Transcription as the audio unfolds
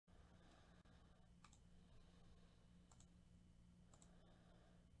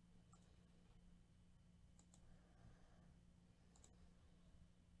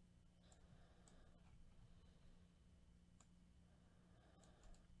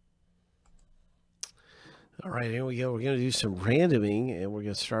All right, here we go. We're going to do some randoming, and we're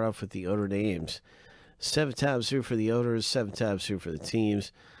going to start off with the owner names. 7 times through for the owners, 7 times through for the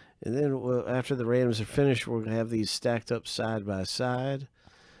teams. And then after the randoms are finished, we're going to have these stacked up side by side.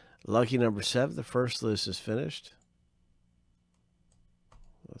 Lucky number 7, the first list is finished.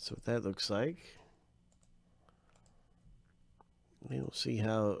 That's what that looks like. And we'll see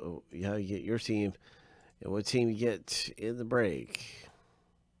how you get your team and what team you get in the break.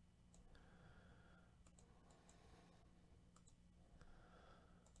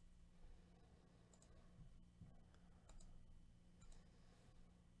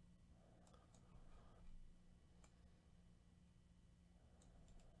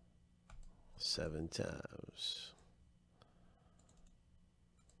 Seven times.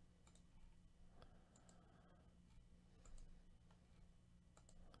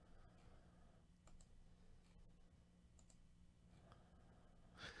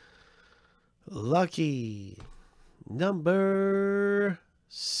 Lucky number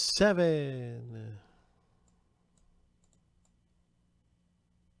 7.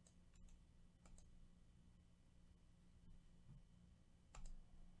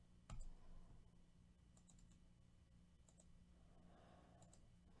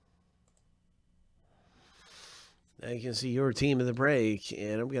 Now you can see your team in the break,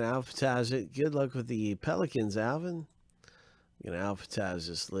 and I'm going to alphabetize it. Good luck with the Pelicans, Alvin. I'm going to alphabetize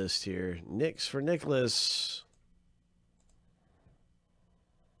this list here. Nick's for Nicholas.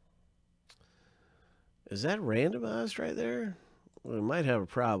 Is that randomized right there? Well, we might have a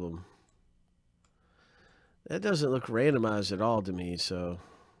problem. That doesn't look randomized at all to me, so...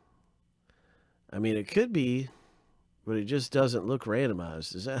 I mean, it could be, but it just doesn't look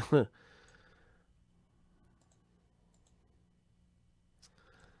randomized. Is that...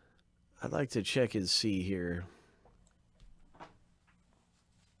 I'd like to check and see here.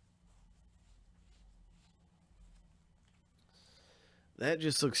 That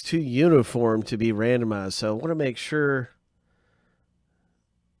just looks too uniform to be randomized. So I want to make sure.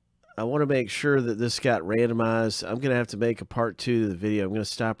 That this got randomized. I'm going to have to make a part 2 of the video. I'm going to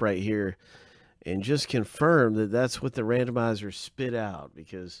stop right here and just confirm that that's what the randomizer spit out,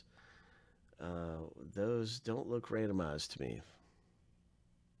 because those don't look randomized to me.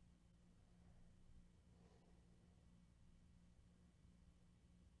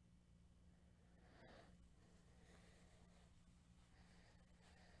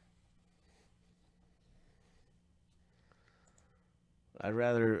 I'd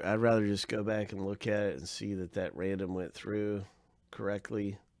rather just go back and look at it and see that random went through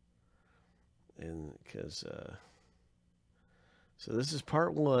correctly, and because so this is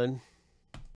part 1.